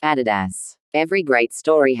Adidas. Every great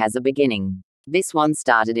story has a beginning. This one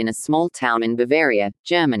started in a small town in Bavaria,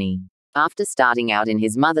 Germany. After starting out in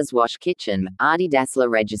his mother's wash kitchen, Adi Dassler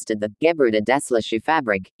registered the Gebrüder Dassler shoe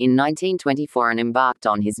fabric in 1924 and embarked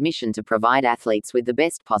on his mission to provide athletes with the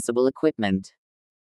best possible equipment.